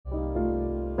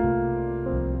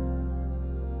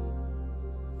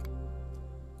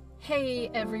Hey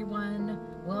everyone,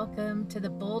 welcome to the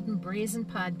Bold and Brazen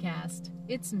podcast.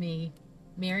 It's me,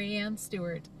 Mary Ann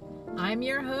Stewart. I'm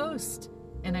your host,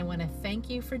 and I want to thank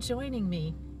you for joining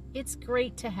me. It's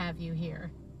great to have you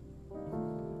here.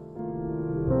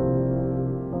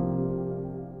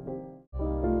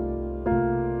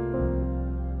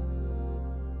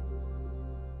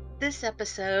 This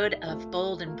episode of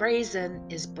Bold and Brazen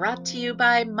is brought to you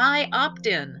by my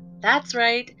opt-in. That's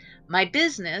right, my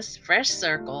business, Fresh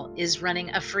Circle, is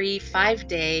running a free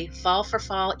 5-day Fall for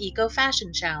Fall Eco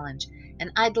Fashion Challenge,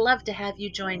 and I'd love to have you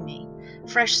join me.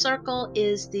 Fresh Circle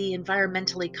is the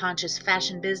environmentally conscious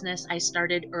fashion business I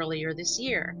started earlier this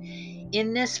year.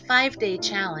 In this 5-day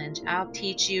challenge, I'll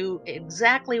teach you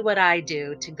exactly what I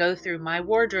do to go through my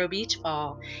wardrobe each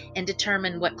fall and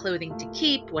determine what clothing to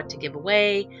keep, what to give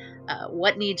away,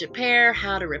 what needs repair,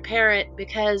 how to repair it,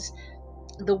 because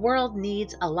the world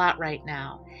needs a lot right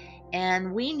now.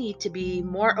 And we need to be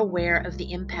more aware of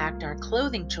the impact our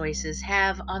clothing choices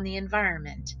have on the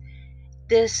environment.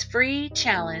 This free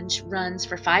challenge runs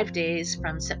for 5 days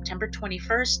from September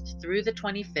 21st through the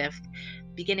 25th,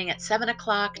 beginning at 7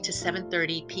 o'clock to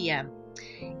 7:30 p.m.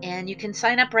 And you can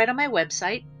sign up right on my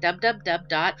website,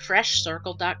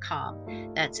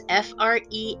 www.freshcircle.com. That's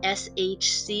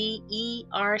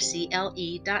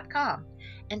FRESHCERCLE.com.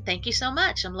 And thank you so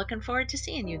much. I'm looking forward to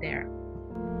seeing you there.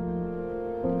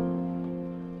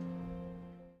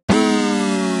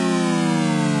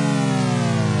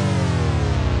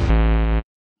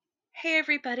 Hey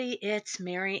everybody, it's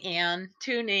Mary Ann.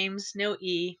 2 names, no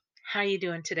E. How you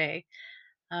doing today?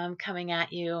 I'm coming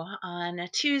at you on a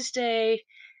Tuesday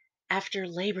after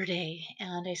Labor Day,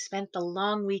 and I spent the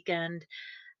long weekend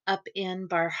up in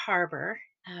Bar Harbor,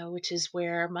 which is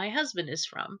where my husband is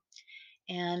from.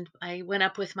 And I went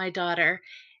up with my daughter.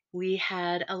 We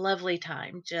had a lovely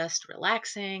time just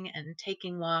relaxing and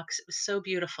taking walks. It was so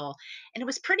beautiful. And it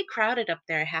was pretty crowded up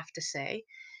there, I have to say.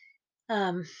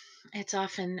 Um, it's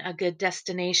often a good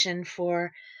destination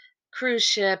for cruise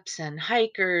ships and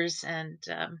hikers and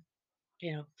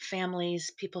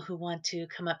families, people who want to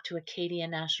come up to Acadia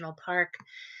National Park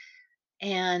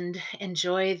and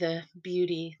enjoy the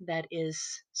beauty that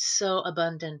is so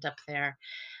abundant up there.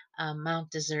 Mount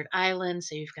Desert Island,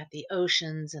 so you've got the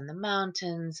oceans and the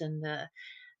mountains and the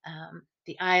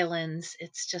islands.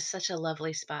 It's just such a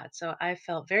lovely spot. So I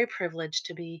felt very privileged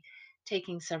to be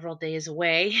taking several days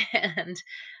away and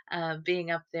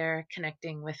being up there,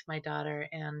 connecting with my daughter,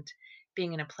 and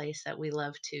being in a place that we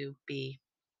love to be.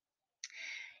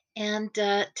 And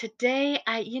today,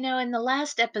 in the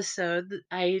last episode,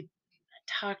 I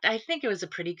think it was a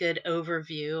pretty good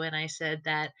overview, and I said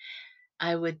that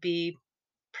I would be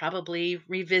probably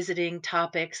revisiting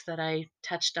topics that I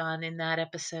touched on in that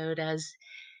episode as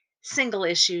single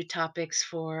issue topics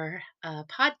for a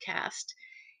podcast.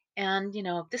 And,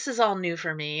 this is all new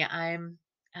for me. Um,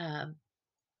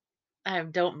 I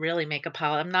don't really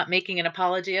I'm not making an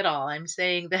apology at all. I'm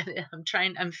saying that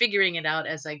I'm figuring it out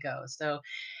as I go. So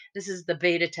this is the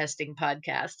beta testing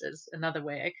podcast is another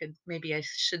way maybe I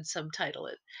should subtitle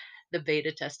it the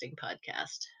beta testing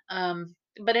podcast.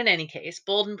 But in any case,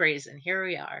 bold and brazen, here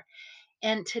we are.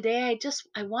 And today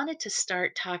I wanted to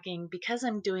start talking because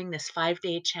I'm doing this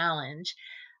 5-day challenge,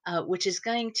 which is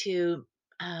going to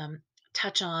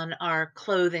touch on our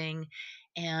clothing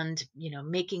and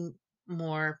making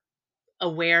more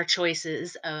aware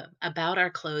choices about our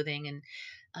clothing. And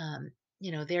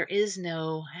there is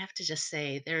no, I have to just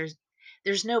say, there's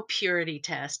no purity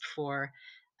test um,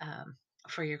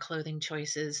 for your clothing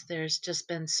choices. There's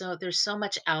so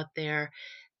much out there.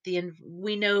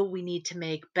 We know we need to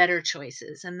make better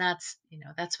choices, and that's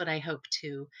what I hope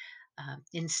to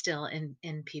instill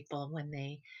in people when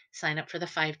they sign up for the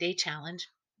 5-day challenge.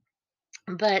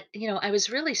 But I was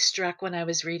really struck when I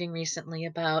was reading recently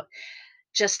about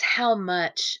just how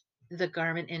much the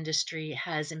garment industry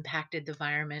has impacted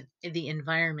the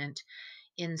environment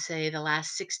in, say, the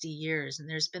last 60 years. And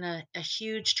there's been a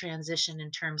huge transition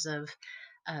in terms of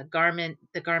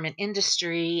the garment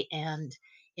industry and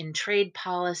in trade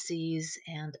policies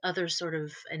and other sort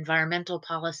of environmental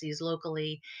policies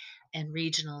locally and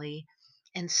regionally.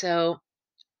 And so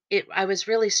I was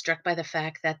really struck by the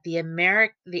fact that the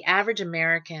average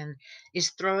American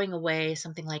is throwing away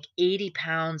something like 80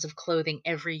 pounds of clothing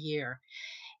every year.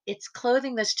 It's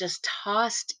clothing that's just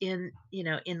tossed in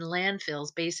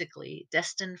landfills, basically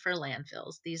destined for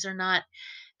landfills. They're not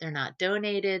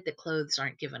donated. The clothes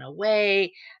aren't given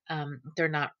away. They're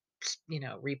not,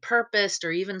 repurposed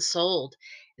or even sold.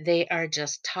 They are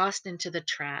just tossed into the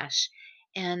trash.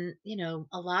 And,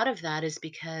 a lot of that is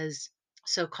because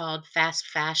so-called fast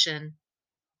fashion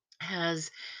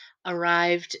has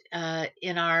arrived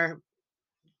in our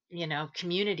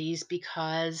communities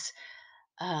because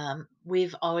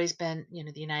we've always been,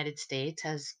 the United States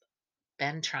has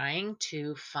been trying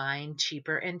to find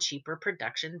cheaper and cheaper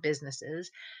production businesses,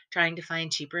 trying to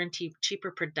find cheaper and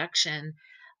cheaper production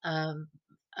um,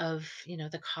 of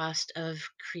the cost of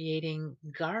creating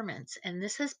garments, and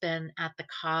this has been at the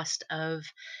cost of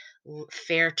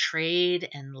fair trade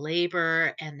and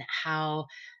labor, and how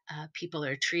people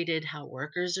are treated, how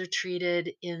workers are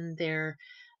treated in their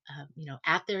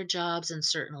at their jobs, and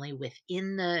certainly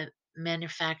within the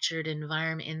manufactured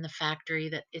environment in the factory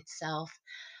that itself.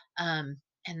 um,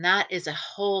 and that is a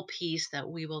whole piece that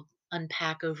we will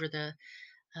unpack over the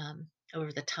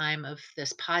time of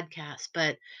this podcast.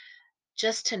 But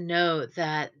just to know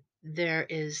that there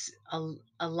is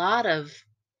a lot of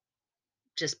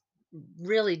just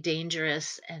really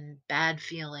dangerous and bad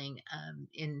feeling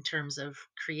in terms of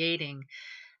creating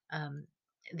um,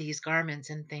 these garments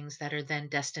and things that are then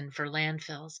destined for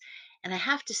landfills. And I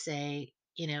have to say,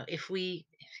 if you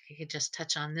could just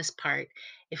touch on this part,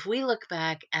 if we look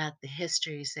back at the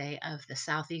history, say, of the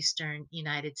southeastern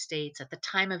United States at the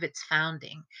time of its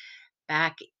founding,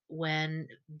 back when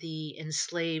the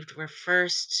enslaved were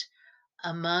first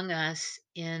among us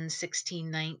in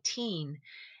 1619,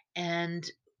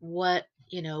 and what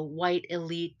white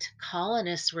elite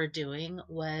colonists were doing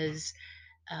was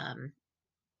um,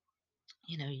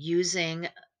 using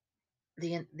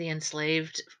the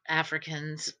enslaved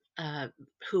Africans,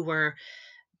 who were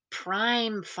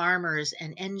prime farmers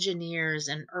and engineers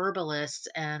and herbalists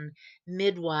and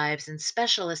midwives and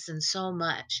specialists and so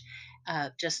much,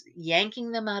 just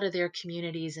yanking them out of their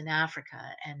communities in Africa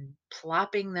and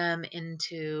plopping them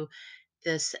into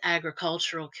this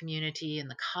agricultural community in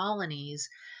the colonies,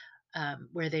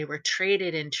 where they were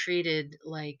traded and treated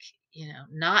like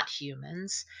not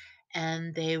humans,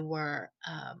 and they were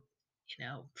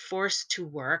forced to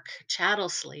work chattel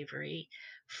slavery,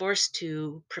 forced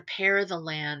to prepare the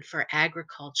land for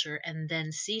agriculture, and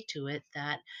then see to it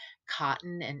that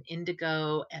cotton and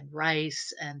indigo and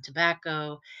rice and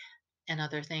tobacco and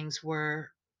other things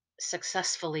were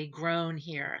successfully grown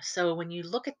here. So when you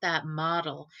look at that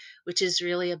model, which is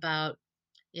really about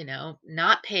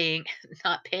not paying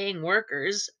not paying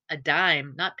workers a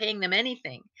dime, not paying them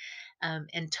anything,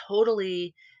 and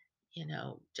totally,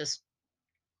 just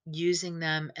using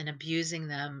them and abusing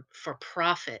them for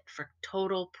profit, for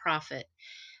total profit.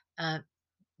 uh,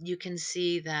 you can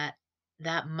see that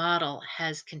that model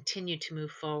has continued to move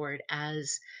forward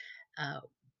as uh,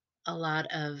 a lot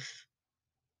of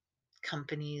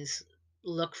companies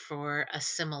look for a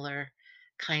similar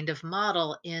kind of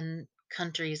model in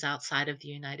countries outside of the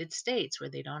United States, where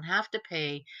they don't have to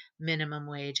pay minimum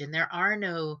wage and there are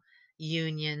no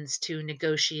unions to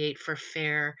negotiate for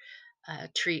fair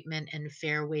treatment and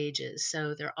fair wages.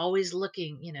 So they're always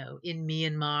looking, in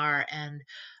Myanmar and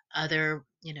other,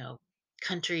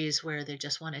 countries where they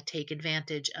just want to take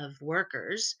advantage of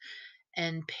workers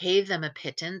and pay them a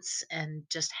pittance and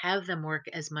just have them work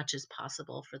as much as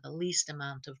possible for the least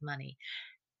amount of money.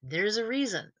 There's a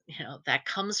reason, that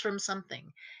comes from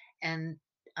something. And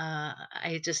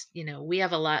I just, we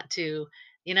have a lot to,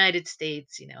 the United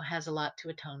States, has a lot to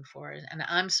atone for. And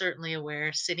I'm certainly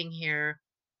aware, sitting here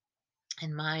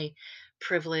in my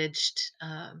privileged,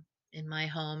 in my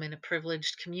home, in a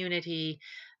privileged community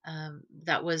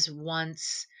that was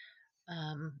once,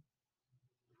 um,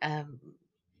 um,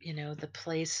 the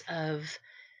place of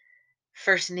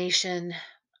First Nation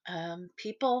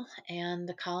people, and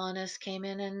the colonists came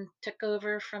in and took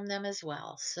over from them as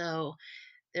well. So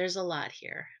there's a lot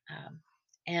here.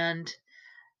 And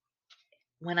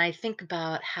when I think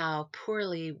about how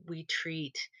poorly we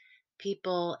treat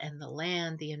people and the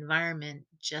land, the environment,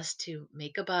 just to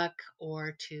make a buck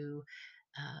or to,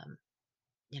 um,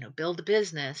 build a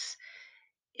business,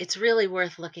 it's really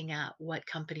worth looking at what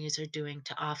companies are doing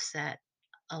to offset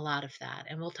a lot of that.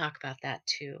 And we'll talk about that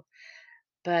too.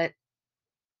 But,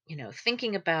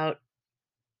 thinking about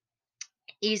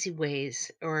easy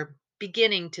ways, or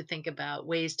beginning to think about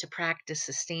ways to practice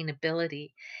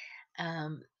sustainability.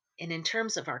 Um, and in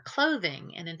terms of our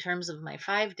clothing, and in terms of my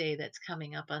 5 day that's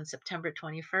coming up on September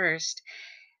 21st,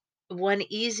 one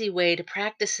easy way to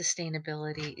practice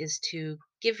sustainability is to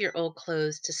give your old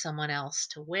clothes to someone else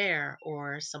to wear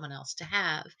or someone else to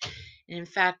have. And in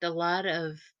fact, a lot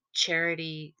of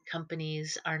charity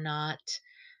companies are not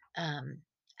um,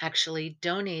 actually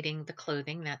donating the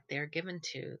clothing that they're given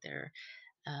to. They're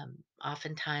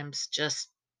oftentimes just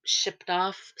shipped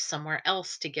off somewhere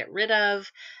else to get rid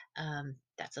of.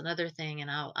 That's another thing, and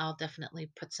I'll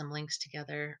definitely put some links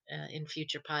together in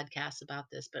future podcasts about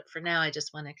this. But for now, I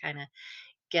just want to kind of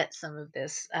get some of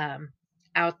this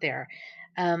out there.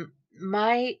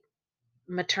 My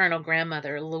maternal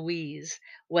grandmother, Louise,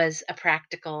 was a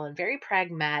practical and very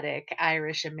pragmatic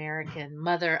Irish American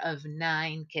mother of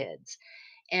 9 kids.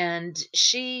 And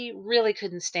she really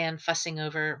couldn't stand fussing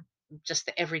over just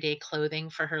the everyday clothing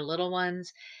for her little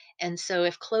ones. And so,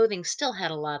 if clothing still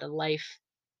had a lot of life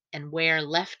and wear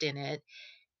left in it,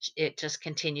 it just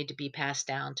continued to be passed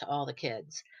down to all the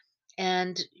kids.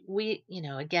 And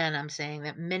again, I'm saying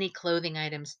that many clothing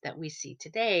items that we see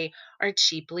today are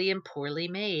cheaply and poorly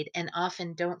made and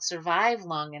often don't survive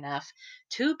long enough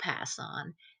to pass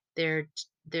on. They're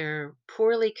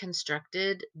poorly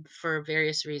constructed for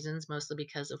various reasons, mostly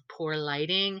because of poor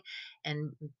lighting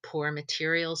and poor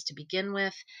materials to begin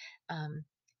with. Um,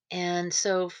 and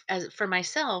so, as for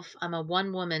myself, I'm a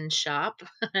one woman shop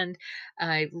and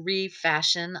I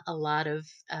refashion a lot of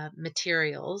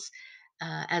materials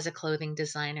as a clothing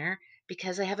designer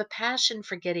because I have a passion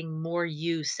for getting more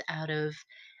use out of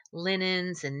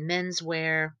linens and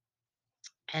menswear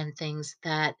and things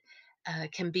that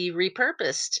can be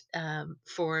repurposed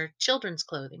for children's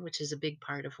clothing, which is a big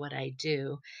part of what I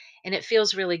do. And it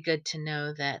feels really good to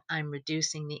know that I'm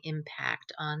reducing the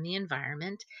impact on the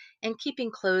environment and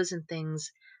keeping clothes and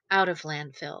things out of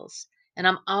landfills. And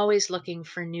I'm always looking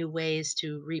for new ways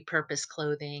to repurpose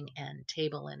clothing and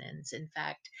table linens. In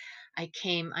fact, I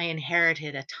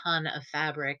inherited a ton of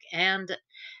fabric and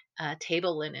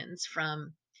table linens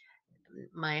from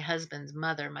my husband's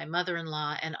mother, my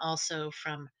mother-in-law, and also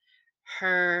from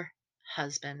her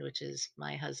husband, which is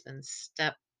my husband's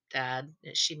stepdad.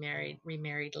 She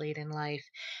remarried late in life.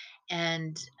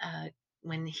 And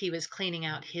when he was cleaning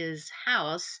out his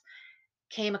house,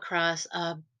 came across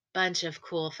a bunch of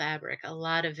cool fabric, a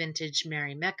lot of vintage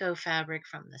Marimekko fabric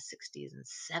from the 60s and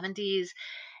 70s,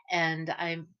 and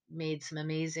I made some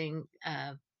amazing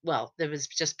well, there was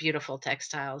just beautiful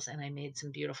textiles, and I made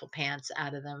some beautiful pants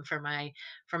out of them for my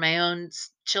own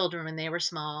children when they were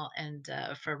small, and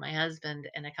for my husband,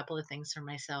 and a couple of things for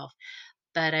myself.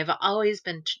 But I've always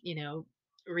been,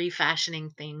 refashioning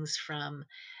things from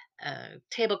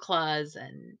tablecloths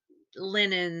and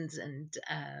linens and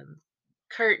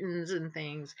curtains and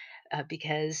things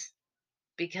because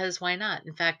why not?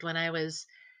 In fact, when I was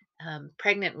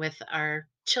pregnant with our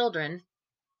children,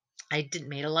 I did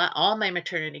made a lot all my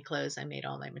maternity clothes. I made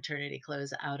all my maternity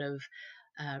clothes out of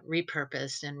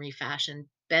repurposed and refashioned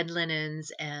bed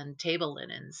linens and table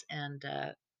linens, and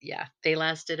yeah, they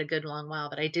lasted a good long while.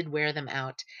 But I did wear them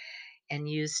out and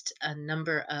used a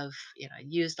number of,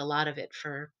 used a lot of it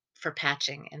for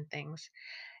patching and things.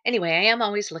 Anyway, I am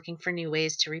always looking for new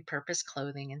ways to repurpose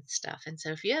clothing and stuff. And so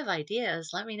if you have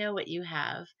ideas, let me know what you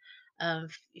have.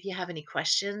 If you have any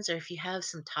questions or if you have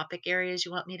some topic areas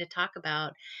you want me to talk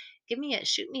about,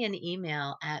 shoot me an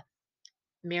email at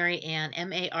Maryann,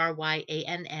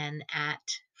 Maryann at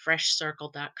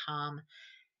freshcircle.com.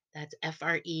 That's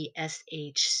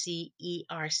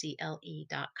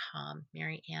freshcercle.com.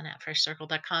 Maryann at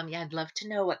freshcircle.com. Yeah, I'd love to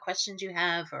know what questions you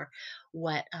have or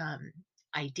what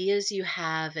ideas you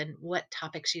have and what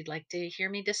topics you'd like to hear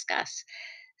me discuss.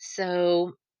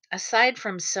 So, aside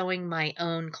from sewing my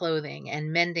own clothing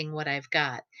and mending what I've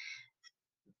got,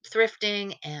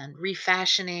 thrifting and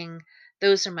refashioning,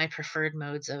 those are my preferred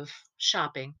modes of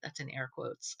shopping. That's in air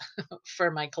quotes for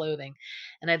my clothing.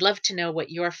 And I'd love to know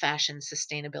what your fashion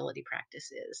sustainability practice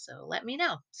is. So let me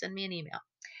know. Send me an email.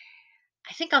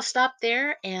 I think I'll stop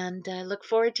there and look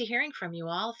forward to hearing from you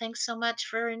all. Thanks so much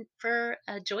for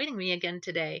joining me again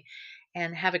today,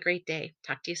 and have a great day.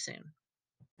 Talk to you soon.